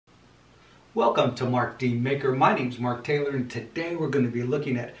Welcome to Mark D. Maker. My name's Mark Taylor, and today we're going to be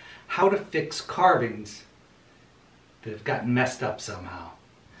looking at how to fix carvings that have gotten messed up somehow.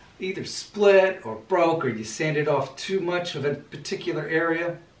 Either split or broke, or you sanded off too much of a particular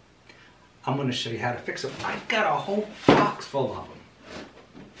area. I'm going to show you how to fix them. I've got a whole box full of them.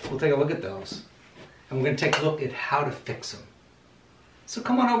 We'll take a look at those, and we're going to take a look at how to fix them. So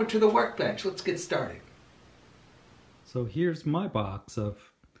come on over to the workbench. Let's get started. So here's my box of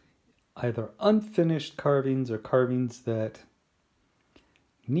either unfinished carvings or carvings that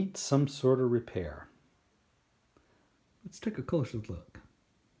need some sort of repair. Let's take a closer look.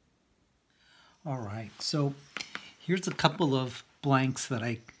 All right, so here's a couple of blanks that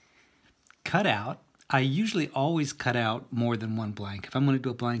I cut out. I usually always cut out more than one blank. If I'm going to do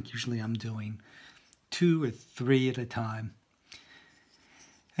a blank, usually I'm doing 2 or 3 at a time.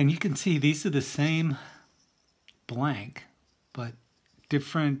 And you can see these are the same blank, but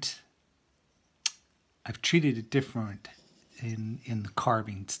different. I've treated it different in the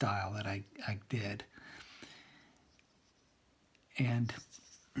carving style that I did. And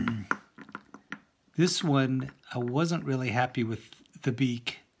this one, I wasn't really happy with the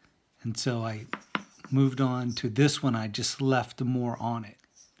beak, and so I moved on to this one. I just left more on it.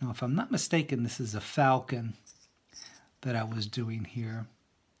 Now, if I'm not mistaken, this is a falcon that I was doing here.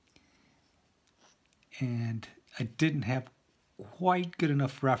 And I didn't have quite good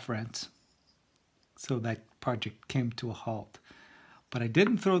enough reference, so that project came to a halt. But I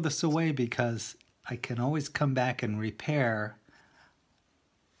didn't throw this away because I can always come back and repair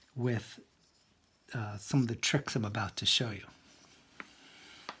with some of the tricks I'm about to show you.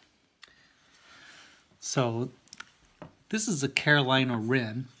 So this is a Carolina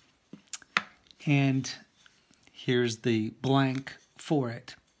wren, and here's the blank for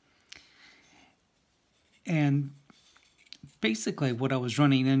it. And basically what I was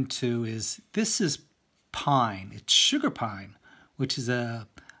running into is this is pine. It's sugar pine, which is a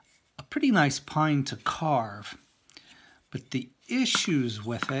pretty nice pine to carve. But the issues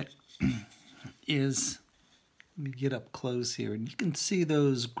with it is, let me get up close here, and you can see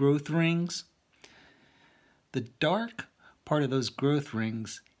those growth rings. The dark part of those growth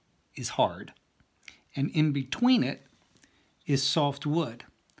rings is hard, and in between it is soft wood.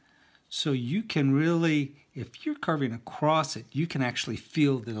 So you can really, if you're carving across it, you can actually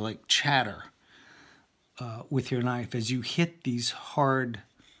feel the like chatter with your knife as you hit these hard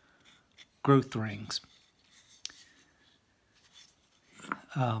growth rings.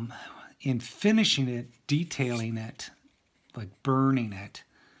 In finishing it, detailing it, like burning it,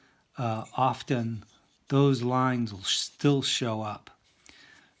 often those lines will still show up.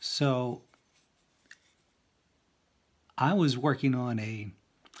 So I was working on a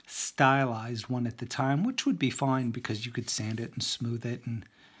stylized one at the time, which would be fine because you could sand it and smooth it, and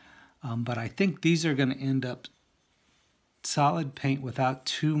but I think these are going to end up solid paint without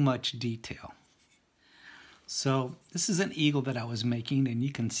too much detail. So this is an eagle that I was making, and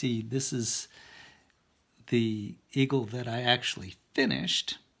you can see this is the eagle that I actually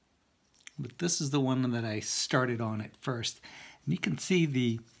finished, but this is the one that I started on at first. And you can see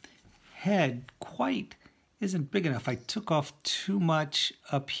the head quite isn't big enough. I took off too much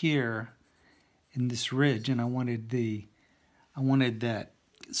up here in this ridge, and I wanted that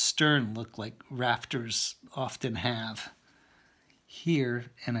stern look like rafters often have here,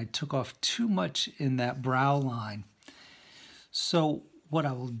 and I took off too much in that brow line. So what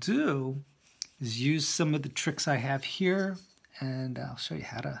I will do is use some of the tricks I have here, and I'll show you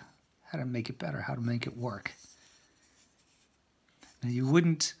how to make it better, how to make it work. Now you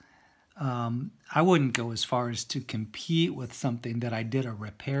wouldn't I wouldn't go as far as to compete with something that I did a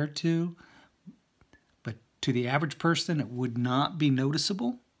repair to, but to the average person it would not be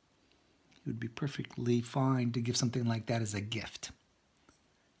noticeable. It would be perfectly fine to give something like that as a gift.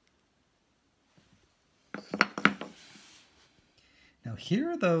 Now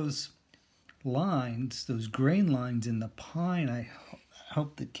here are those lines, those grain lines in the pine. I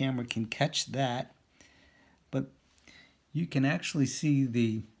hope the camera can catch that, but you can actually see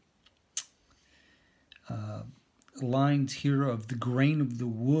the lines here of the grain of the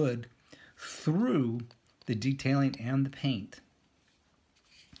wood through the detailing and the paint.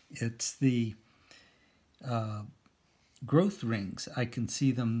 It's the growth rings. I can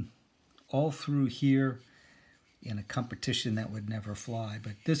see them all through here in a competition that would never fly,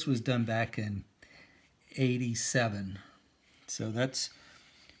 but this was done back in '87, so that's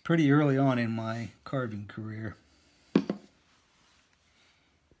pretty early on in my carving career.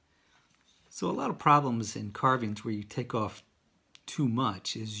 So a lot of problems in carvings where you take off too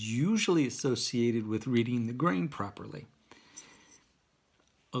much is usually associated with reading the grain properly.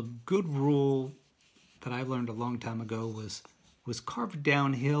 A good rule that I learned a long time ago was carve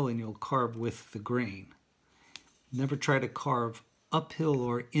downhill and you'll carve with the grain. Never try to carve uphill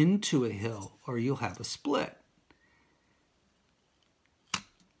or into a hill or you'll have a split.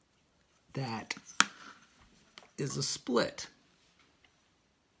 That is a split.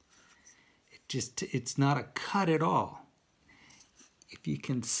 It's not a cut at all. If you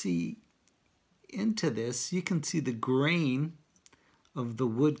can see into this, you can see the grain of the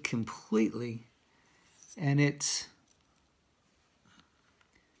wood completely, and it's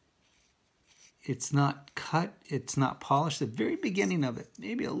not cut, it's not polished. The very beginning of it,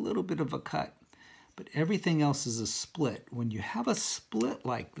 maybe a little bit of a cut, but everything else is a split. When you have a split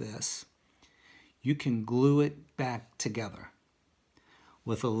like this, you can glue it back together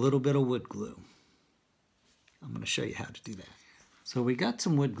with a little bit of wood glue. I'm going to show you how to do that. So we got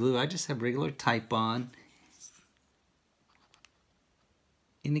some wood glue. I just have regular Titebond.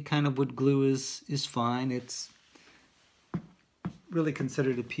 Any kind of wood glue is fine. It's really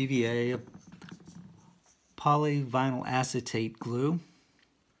considered a PVA, a polyvinyl acetate glue.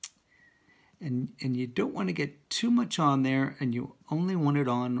 And you don't want to get too much on there, and you only want it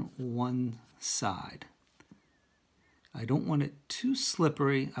on one side. I don't want it too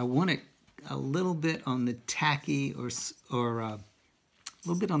slippery. I want it a little bit on the tacky or a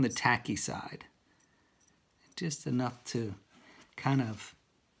little bit on the tacky side. Just enough to kind of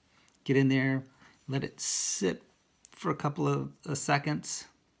get in there, let it sit for a couple of seconds.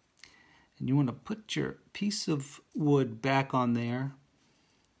 And you want to put your piece of wood back on there.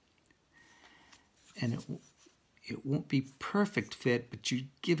 And it won't be perfect fit, but you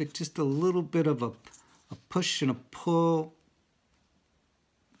give it just a little bit of a push and a pull,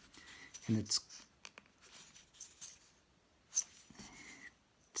 and it's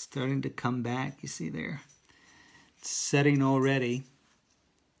starting to come back. You see there, it's setting already.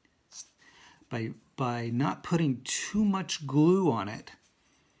 By not putting too much glue on it.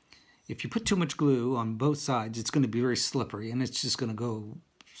 If you put too much glue on both sides, it's going to be very slippery, and it's just going to go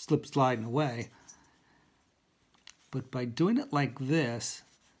sliding away. But by doing it like this,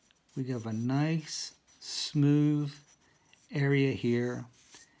 we have a nice smooth area here,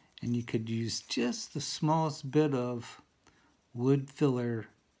 and you could use just the smallest bit of wood filler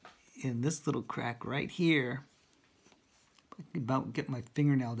in this little crack right here. I can about get my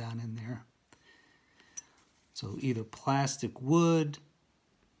fingernail down in there. So either plastic wood,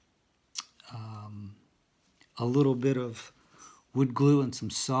 a little bit of wood glue and some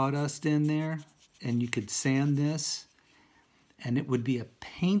sawdust in there, and you could sand this, and it would be a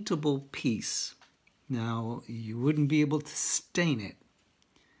paintable piece. Now, you wouldn't be able to stain it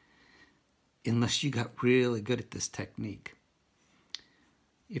unless you got really good at this technique.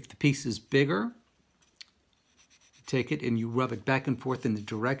 If the piece is bigger, you take it and you rub it back and forth in the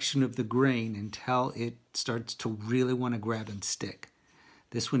direction of the grain until it starts to really want to grab and stick.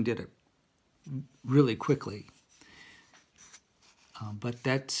 This one did it really quickly. But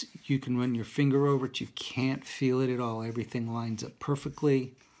that's, you can run your finger over it, you can't feel it at all. Everything lines up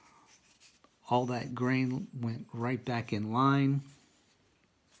perfectly. All that grain went right back in line.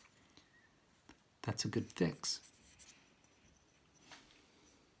 That's a good fix.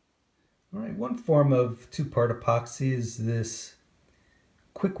 All right, one form of two-part epoxy is this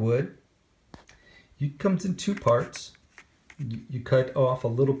Quickwood. It comes in two parts. You cut off a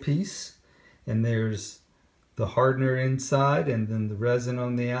little piece, and there's the hardener inside and then the resin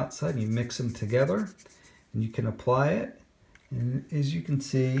on the outside. You mix them together and you can apply it, and as you can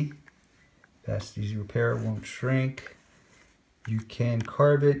see, fast easy repair, it won't shrink. You can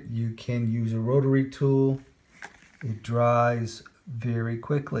carve it, you can use a rotary tool. It dries very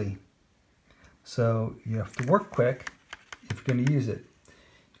quickly, so you have to work quick if you're going to use it.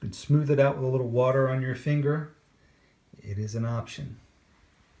 You can smooth it out with a little water on your finger. It is an option.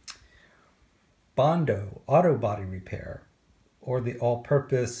 Bondo Auto Body Repair, or the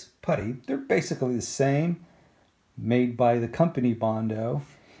all-purpose putty. They're basically the same, made by the company Bondo.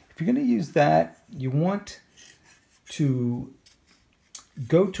 If you're going to use that, you want to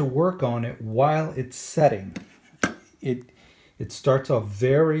go to work on it while it's setting. It starts off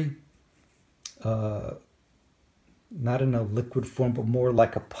very, not in a liquid form, but more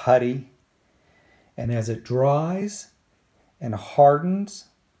like a putty. And as it dries and hardens,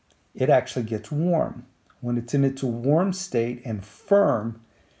 it actually gets warm. When it's in its warm state and firm,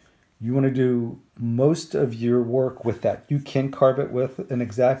 you want to do most of your work with that. You can carve it with an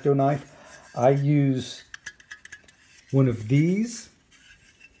X-Acto knife. I use one of these.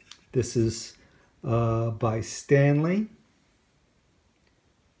 This is by Stanley.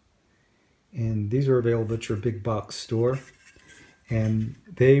 And these are available at your big box store. and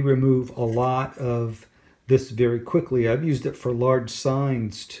they remove a lot of this very quickly. I've used it for large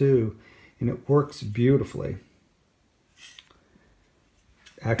signs too, and it works beautifully.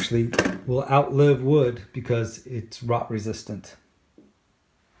 Actually will outlive wood because it's rot resistant.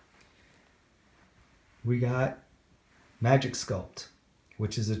 We got Magic Sculpt,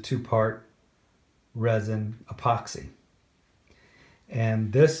 which is a 2-part resin epoxy.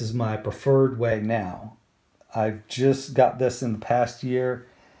 And this is my preferred way now. I've just got this in the past year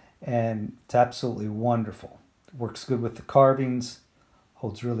and it's absolutely wonderful. It works good with the carvings,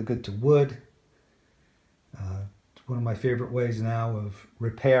 holds really good to wood. It's one of my favorite ways now of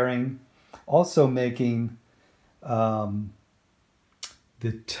repairing. Also making the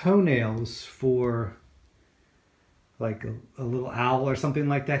toenails for like a little owl or something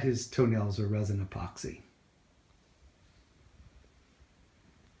like that. His toenails are resin epoxy.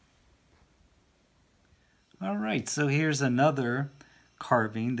 All right, so here's another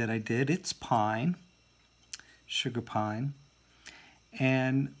carving that I did. It's pine, sugar pine.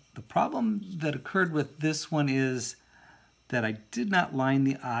 And the problem that occurred with this one is that I did not line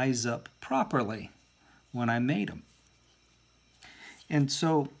the eyes up properly when I made them. And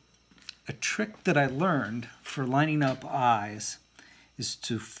so a trick that I learned for lining up eyes is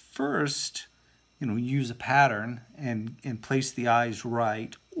to first, use a pattern and place the eyes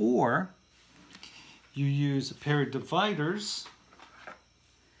right, or you use a pair of dividers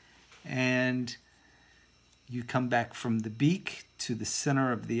and you come back from the beak to the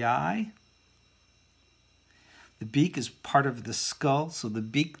center of the eye. The beak is part of the skull, so the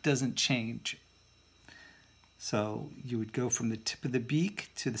beak doesn't change. So you would go from the tip of the beak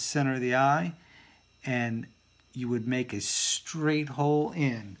to the center of the eye, and you would make a straight hole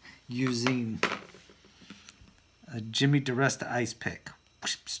in using a Jimmy DiResta ice pick,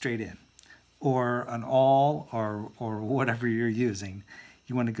 straight in, or an awl, or whatever you're using.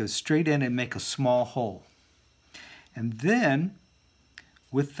 You want to go straight in and make a small hole. And then,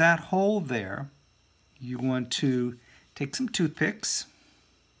 with that hole there, you want to take some toothpicks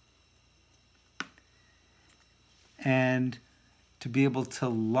and to be able to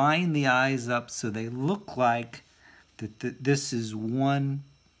line the eyes up so they look like that this is one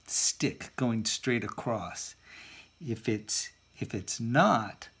stick going straight across. If it's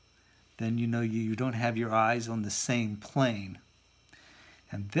not, then you don't have your eyes on the same plane.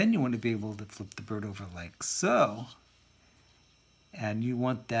 And then you want to be able to flip the bird over like so. And you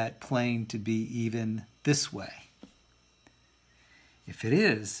want that plane to be even this way. If it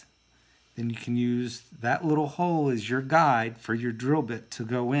is, then you can use that little hole as your guide for your drill bit to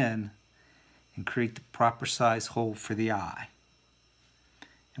go in and create the proper size hole for the eye.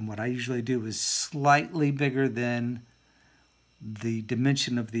 And what I usually do is slightly bigger than the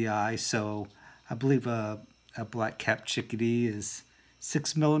dimension of the eye. So I believe a black-capped chickadee is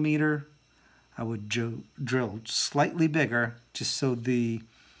 6 millimeter. I would drill slightly bigger just so the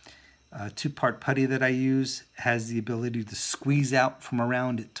 2-part putty that I use has the ability to squeeze out from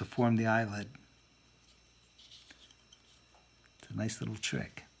around it to form the eyelid. It's a nice little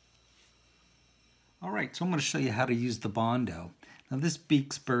trick. All right, so I'm going to show you how to use the Bondo. Now this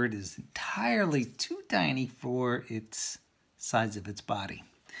Beaks bird is entirely too tiny for its size of its body.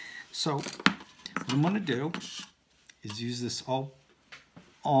 So what I'm going to do is use this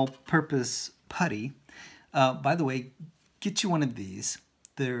all-purpose putty. By the way, get you one of these.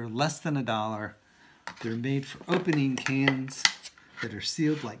 They're less than $1. They're made for opening cans that are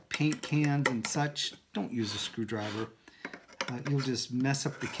sealed like paint cans and such. Don't use a screwdriver. You'll just mess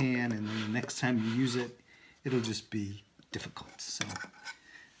up the can, and then the next time you use it, it'll just be difficult. So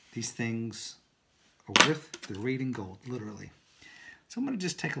these things are worth their weight in gold, literally. So I'm going to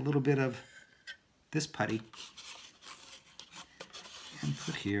just take a little bit of this putty and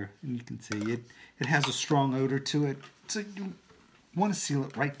put here, and you can see it has a strong odor to it, so you want to seal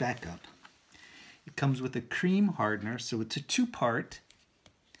it right back up. It comes with a cream hardener, so it's a 2-part,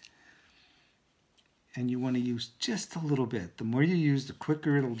 and you want to use just a little bit. The more you use, the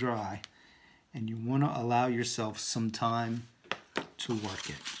quicker it'll dry, and you want to allow yourself some time to work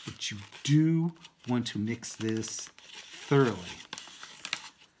it. But you do want to mix this thoroughly.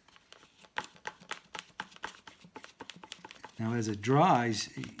 Now as it dries,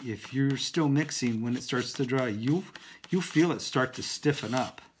 if you're still mixing when it starts to dry, you'll feel it start to stiffen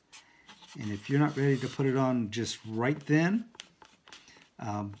up. And if you're not ready to put it on just right then,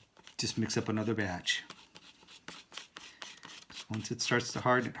 just mix up another batch. Once it starts to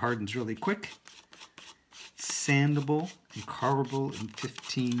harden, it hardens really quick. It's sandable and carvable in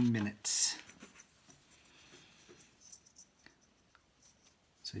 15 minutes.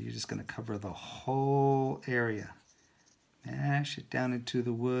 So you're just going to cover the whole area. Mash it down into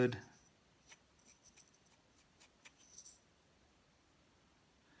the wood.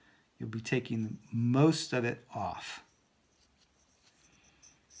 You'll be taking most of it off.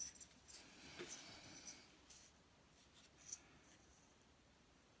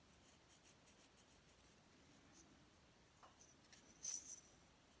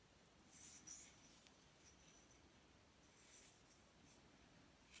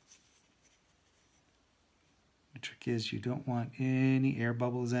 The trick is you don't want any air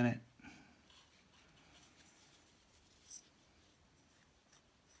bubbles in it.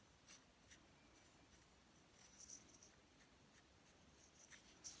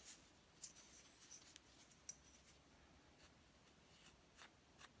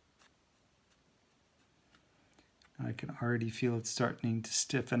 I can already feel it starting to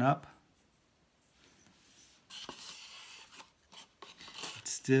stiffen up.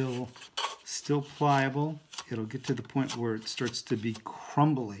 It's still pliable. It'll get to the point where it starts to be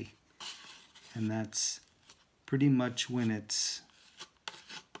crumbly, and that's pretty much when it's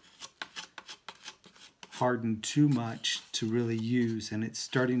hardened too much to really use, and it's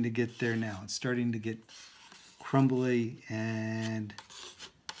starting to get there now. It's starting to get crumbly, and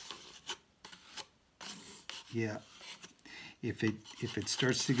yeah, if it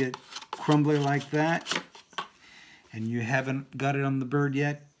starts to get crumbly like that and you haven't got it on the bird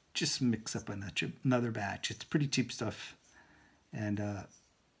yet, just mix up another batch. It's pretty cheap stuff, and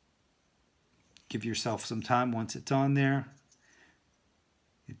give yourself some time once it's on there.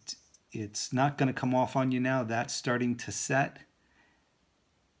 It's not going to come off on you now. That's starting to set,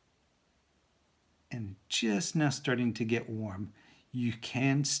 and just now starting to get warm. You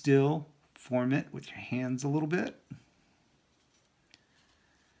can still form it with your hands a little bit,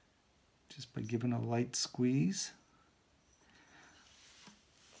 just by giving a light squeeze.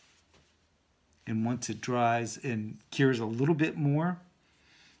 And once it dries and cures a little bit more,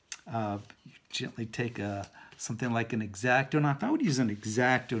 you gently take something like an X-Acto knife. I would use an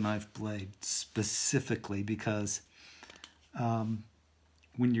X-Acto knife blade specifically because when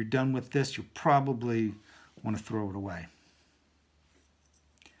you're done with this, you'll probably want to throw it away.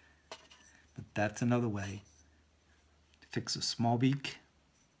 But that's another way to fix a small beak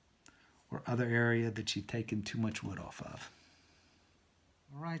or other area that you've taken too much wood off of.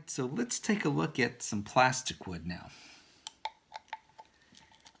 All right, so let's take a look at some plastic wood now.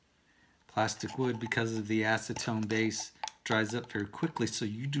 Plastic wood, because of the acetone base, dries up very quickly, so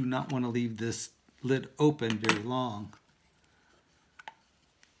you do not want to leave this lid open very long.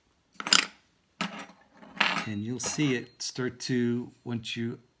 And you'll see it start to, once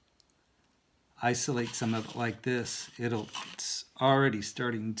you isolate some of it like this, it's already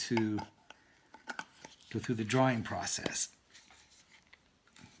starting to go through the drying process.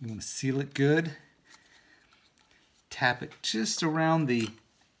 You want to seal it good. Tap it just around the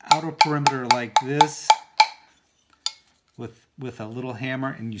outer perimeter like this with a little hammer,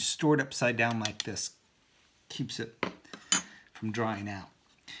 and you store it upside down like this. Keeps it from drying out.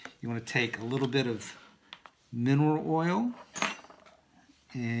 You want to take a little bit of mineral oil,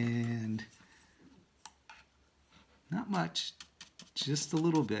 and not much, just a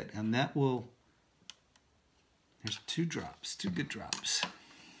little bit, and that will, there's 2 drops, 2 good drops.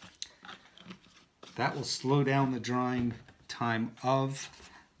 That will slow down the drying time of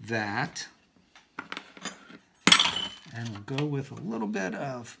that. And we'll go with a little bit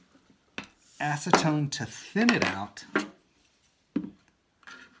of acetone to thin it out.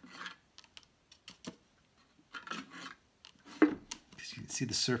 Because you can see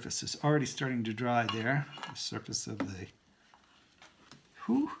the surface is already starting to dry there. The surface of the,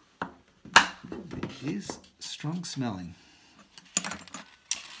 whew, it is strong smelling.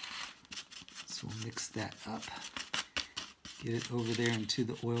 So we'll mix that up. Get it over there into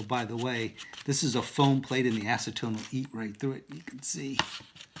the oil. By the way, this is a foam plate and the acetone will eat right through it. You can see.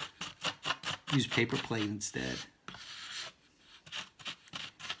 Use paper plate instead.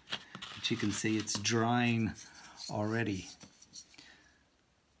 But you can see it's drying already.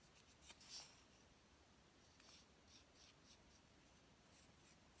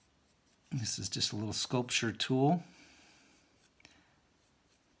 This is just a little sculpture tool.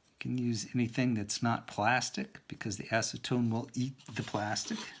 You can use anything that's not plastic because the acetone will eat the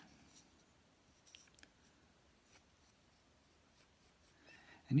plastic.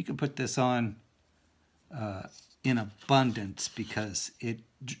 And you can put this on in abundance because it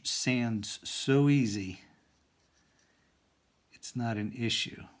sands so easy. It's not an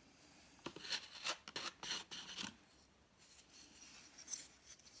issue.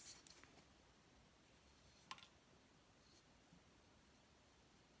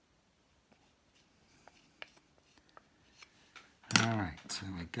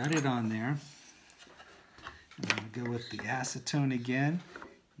 got it on there. I'm going to go with the acetone again.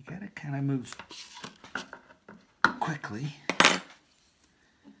 You got to kind of move quickly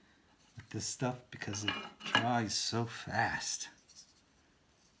with this stuff because it dries so fast.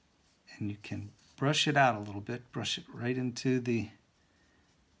 And you can brush it out a little bit, brush it right into the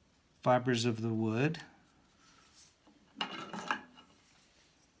fibers of the wood.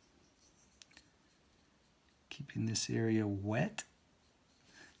 Keeping this area wet.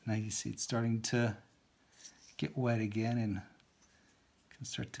 Now you see it's starting to get wet again and can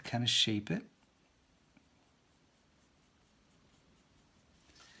start to kind of shape it.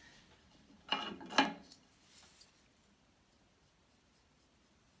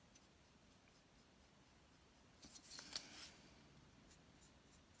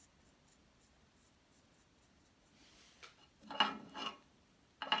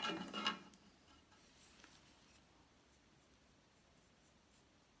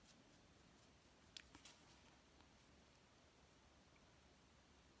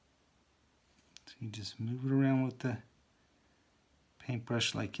 You just move it around with the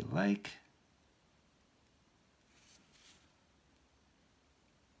paintbrush like you like.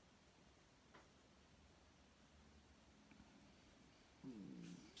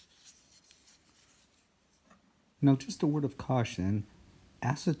 Now, just a word of caution,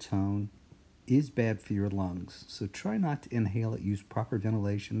 acetone is bad for your lungs, so try not to inhale it, use proper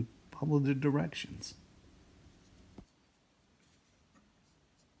ventilation, follow the directions.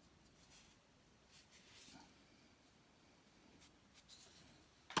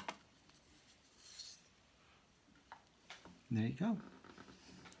 There you go.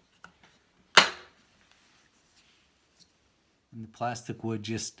 And the plastic wood,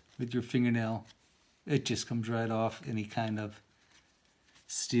 just with your fingernail, it just comes right off. Any kind of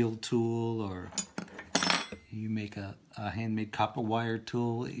steel tool, or you make a handmade copper wire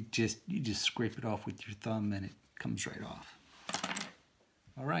tool, you just scrape it off with your thumb and it comes right off.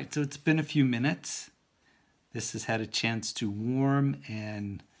 All right, so it's been a few minutes. This has had a chance to warm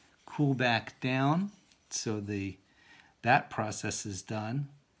and cool back down, so that process is done.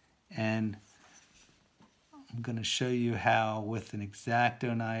 And I'm going to show you how, with an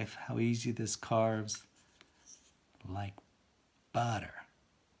X-Acto knife, how easy this carves like butter.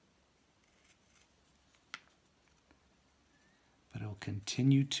 But it will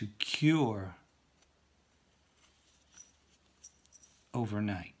continue to cure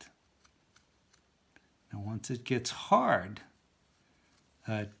overnight. Now, once it gets hard,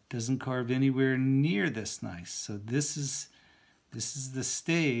 it doesn't carve anywhere near this nice. So this is the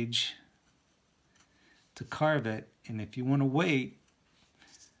stage to carve it. And if you want to wait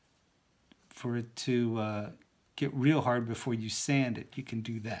for it to get real hard before you sand it, you can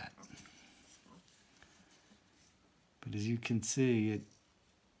do that. But as you can see, it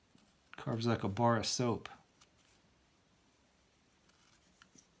carves like a bar of soap.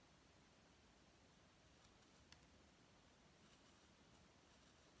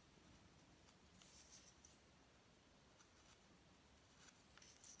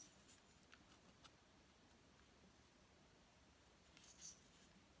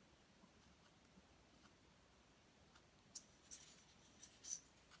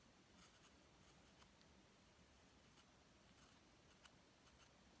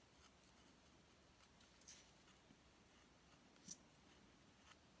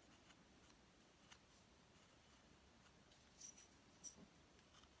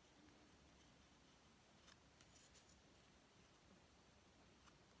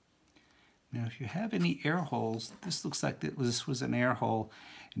 Now, if you have any air holes, this looks like this was an air hole,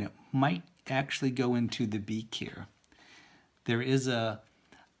 and it might actually go into the beak here. There is a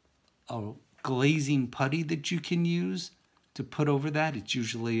glazing putty that you can use to put over that. It's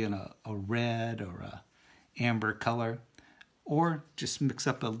usually in a red or a amber color, or just mix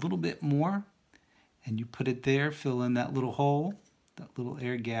up a little bit more, and you put it there, fill in that little hole, that little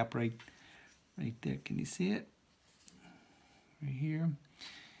air gap right there. Can you see it? Right here.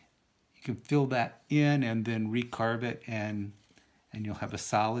 You can fill that in and then recarve it, and you'll have a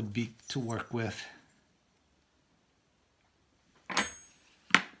solid beak to work with.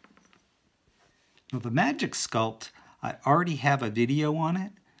 Now, the Magic Sculpt, I already have a video on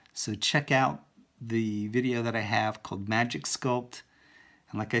it, so check out the video that I have called Magic Sculpt.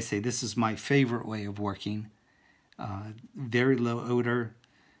 And like I say, this is my favorite way of working. Very low odor,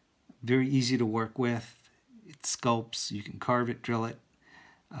 very easy to work with. It sculpts, you can carve it, drill it.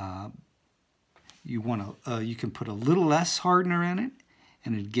 You can put a little less hardener in it,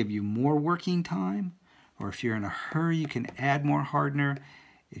 and it'll give you more working time. Or if you're in a hurry, you can add more hardener.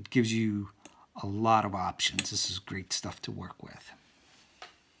 It gives you a lot of options. This is great stuff to work with.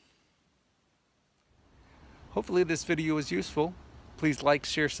 Hopefully this video was useful. Please like,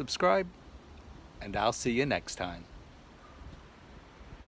 share, subscribe, and I'll see you next time.